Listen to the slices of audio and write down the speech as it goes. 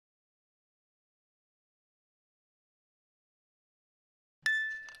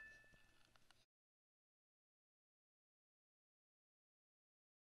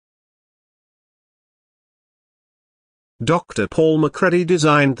Dr. Paul McCready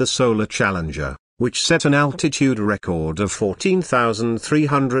designed the Solar Challenger, which set an altitude record of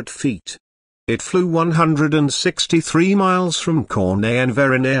 14,300 feet. It flew 163 miles from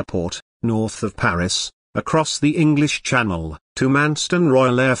Cornay-en-Veyron Airport, north of Paris, across the English Channel, to Manston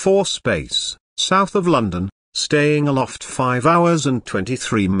Royal Air Force Base, south of London, staying aloft 5 hours and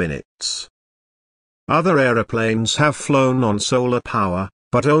 23 minutes. Other aeroplanes have flown on solar power,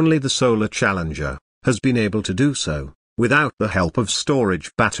 but only the Solar Challenger has been able to do so, without the help of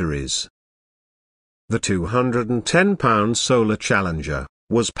storage batteries. The 210-pound Solar Challenger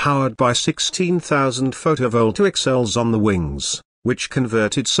was powered by 16,000 photovoltaic cells on the wings, which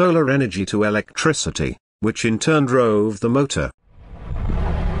converted solar energy to electricity, which in turn drove the motor.